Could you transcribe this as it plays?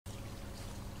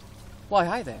Why,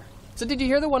 hi there. So did you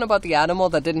hear the one about the animal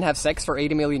that didn't have sex for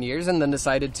 80 million years and then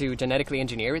decided to genetically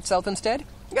engineer itself instead?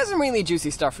 I got some really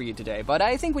juicy stuff for you today, but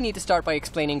I think we need to start by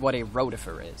explaining what a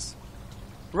rotifer is.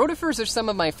 Rotifers are some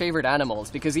of my favorite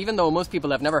animals because even though most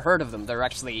people have never heard of them, they're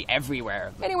actually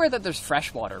everywhere. Anywhere that there's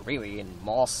fresh water, really, in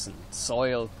moss and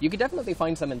soil. You could definitely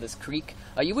find some in this creek.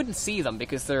 You wouldn't see them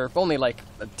because they're only like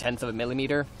 1/10 of a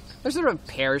millimeter. They're sort of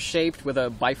pear-shaped with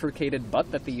a bifurcated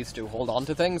butt that they use to hold on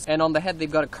to things, and on the head they've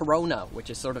got a corona,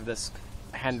 which is sort of this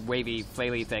hand-wavy,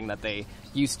 flaily thing that they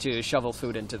use to shovel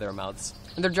food into their mouths.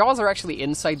 And their jaws are actually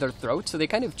inside their throat, so they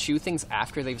kind of chew things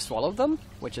after they've swallowed them,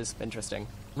 which is interesting.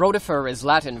 Rotifer is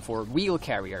Latin for wheel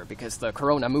carrier, because the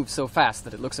corona moves so fast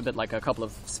that it looks a bit like a couple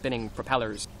of spinning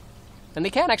propellers. And they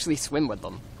can actually swim with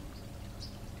them.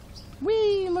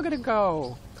 Whee! Look at it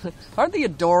go! Aren't they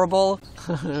adorable?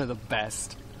 They're the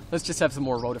best. Let's just have some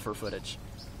more rotifer footage.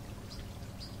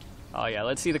 Oh yeah,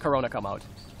 let's see the corona come out.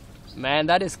 Man,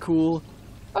 that is cool.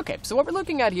 Okay, so what we're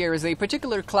looking at here is a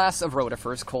particular class of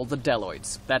rotifers called the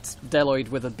Bdelloids. That's Bdelloid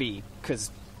with a B,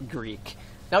 because Greek.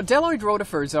 Now, Bdelloid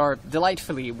rotifers are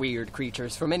delightfully weird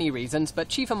creatures for many reasons, but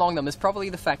chief among them is probably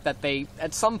the fact that they,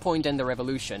 at some point in their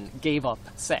evolution, gave up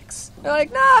sex. They're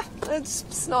like, nah,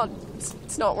 it's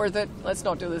not worth it. Let's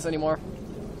not do this anymore.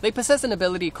 They possess an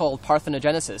ability called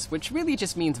parthenogenesis, which really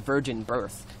just means virgin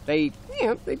birth. They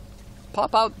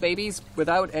pop out babies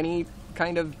without any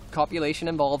kind of copulation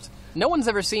involved. No one's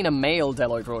ever seen a male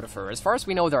Bdelloid rotifer. As far as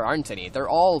we know, there aren't any. They're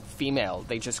all female.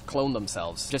 They just clone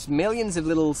themselves. Just millions of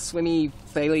little swimmy,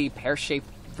 faily, pear-shaped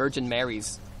Virgin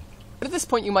Marys. But at this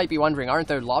point you might be wondering, aren't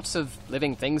there lots of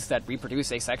living things that reproduce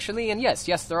asexually? And yes,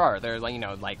 there are. There are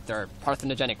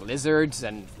parthenogenic lizards,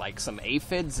 and like some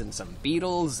aphids, and some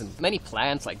beetles, and many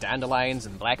plants like dandelions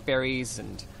and blackberries,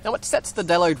 and... Now what sets the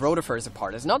Bdelloid rotifers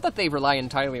apart is not that they rely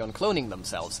entirely on cloning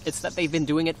themselves, it's that they've been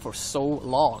doing it for so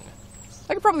long.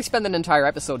 I could probably spend an entire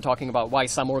episode talking about why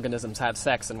some organisms have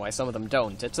sex and why some of them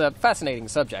don't. It's a fascinating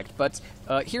subject, but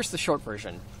here's the short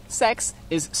version. Sex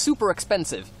is super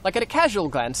expensive. Like, at a casual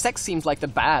glance, sex seems like the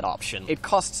bad option. It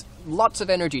costs lots of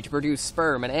energy to produce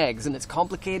sperm and eggs, and it's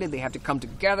complicated. They have to come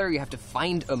together, you have to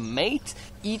find a mate.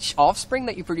 Each offspring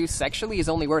that you produce sexually is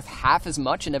only worth half as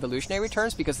much in evolutionary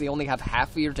terms because they only have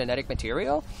half of your genetic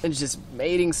material. It's just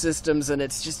mating systems, and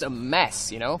it's just a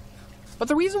mess, you know? But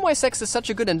the reason why sex is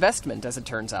such a good investment, as it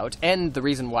turns out, and the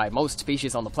reason why most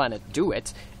species on the planet do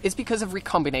it, is because of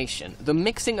recombination, the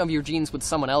mixing of your genes with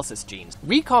someone else's genes.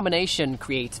 Recombination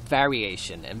creates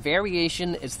variation, and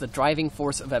variation is the driving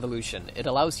force of evolution. It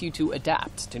allows you to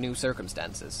adapt to new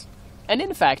circumstances. And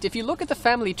in fact, if you look at the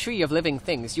family tree of living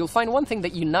things, you'll find one thing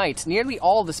that unites nearly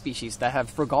all the species that have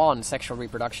forgone sexual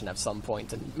reproduction at some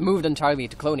point and moved entirely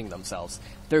to cloning themselves.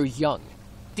 They're young.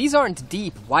 These aren't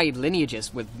deep, wide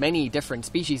lineages with many different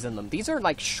species in them. These are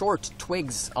like short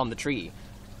twigs on the tree.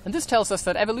 And this tells us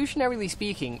that, evolutionarily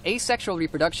speaking, asexual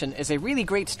reproduction is a really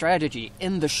great strategy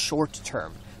in the short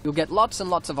term. You'll get lots and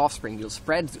lots of offspring, you'll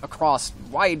spread across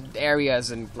wide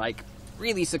areas and, like,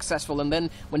 really successful, and then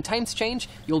when times change,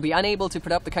 you'll be unable to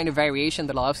put up the kind of variation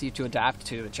that allows you to adapt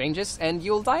to the changes, and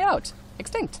you'll die out.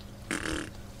 Extinct.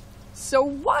 So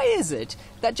why is it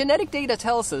that genetic data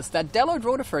tells us that Bdelloid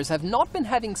rotifers have not been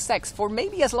having sex for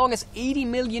maybe as long as 80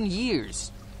 million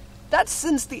years? That's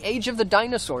since the age of the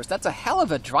dinosaurs. That's a hell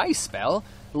of a dry spell.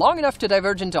 Long enough to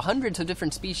diverge into hundreds of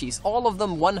different species, all of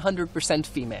them 100%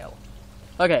 female.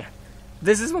 Okay,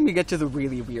 this is when we get to the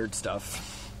really weird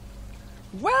stuff.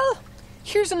 Well,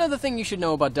 here's another thing you should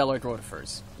know about Bdelloid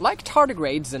rotifers. Like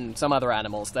tardigrades and some other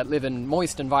animals that live in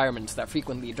moist environments that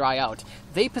frequently dry out,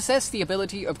 they possess the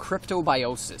ability of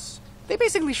cryptobiosis. They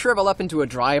basically shrivel up into a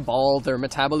dry ball, their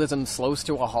metabolism slows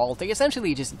to a halt, they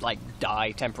essentially just, like,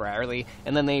 die temporarily,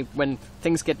 and then when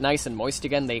things get nice and moist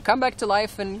again, they come back to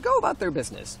life and go about their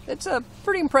business. It's a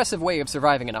pretty impressive way of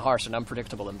surviving in a harsh and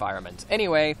unpredictable environment.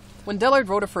 Anyway, when Bdelloid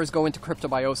rotifers go into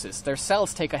cryptobiosis, their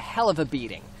cells take a hell of a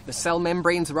beating. The cell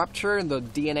membranes rupture, the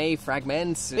DNA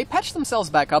fragments, they patch themselves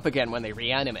back up again when they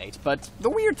reanimate, but the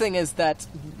weird thing is that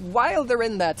while they're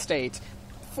in that state,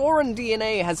 foreign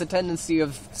DNA has a tendency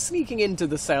of sneaking into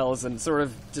the cells and sort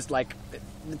of just, like,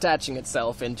 attaching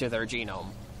itself into their genome.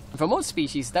 For most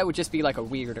species, that would just be like a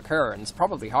weird occurrence,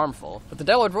 probably harmful, but the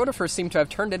Bdelloid rotifers seem to have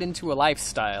turned it into a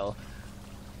lifestyle.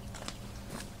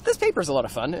 This paper's a lot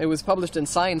of fun. It was published in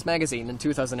Science magazine in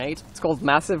 2008. It's called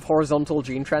Massive Horizontal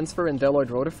Gene Transfer in Bdelloid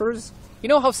rotifers. You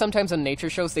know how sometimes on nature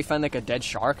shows they find like a dead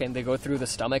shark and they go through the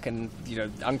stomach and, you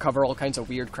know, uncover all kinds of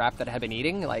weird crap that it had been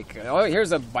eating? Like, oh,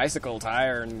 here's a bicycle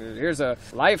tire and here's a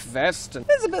life vest. And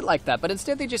it's a bit like that, but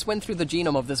instead they just went through the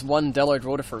genome of this one Bdelloid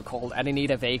rotifer called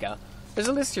Adenita vega. There's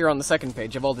a list here on the second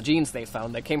page of all the genes they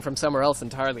found that came from somewhere else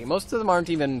entirely. Most of them aren't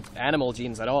even animal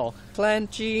genes at all.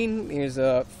 Plant gene, here's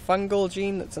a fungal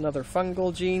gene, that's another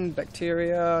fungal gene,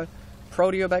 bacteria,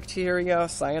 proteobacteria,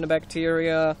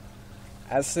 cyanobacteria,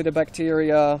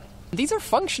 acidobacteria. These are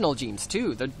functional genes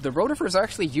too. The rotifers are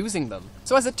actually using them.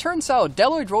 So as it turns out,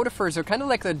 Bdelloid rotifers are kind of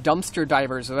like the dumpster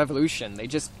divers of evolution. They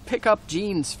just pick up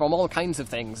genes from all kinds of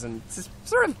things and just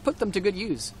sort of put them to good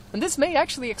use. And this may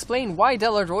actually explain why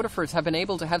Bdelloid rotifers have been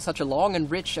able to have such a long and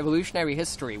rich evolutionary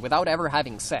history without ever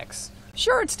having sex.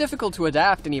 Sure, it's difficult to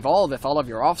adapt and evolve if all of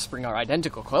your offspring are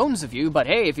identical clones of you, but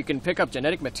hey, if you can pick up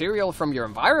genetic material from your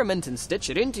environment and stitch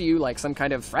it into you like some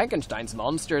kind of Frankenstein's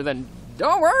monster, then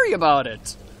don't worry about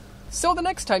it. So the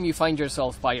next time you find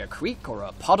yourself by a creek or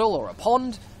a puddle or a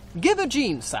pond, give a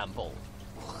gene sample.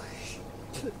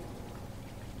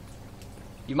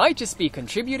 You might just be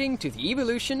contributing to the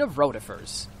evolution of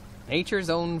rotifers, nature's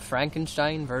own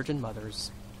Frankenstein virgin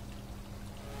mothers.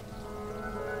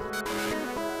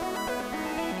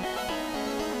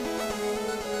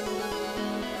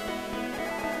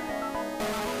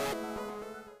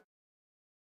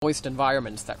 Moist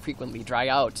environments that frequently dry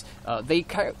out, they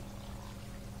kind of...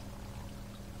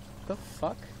 The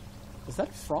fuck? Is that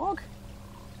a frog?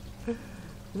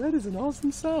 That is an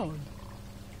awesome sound.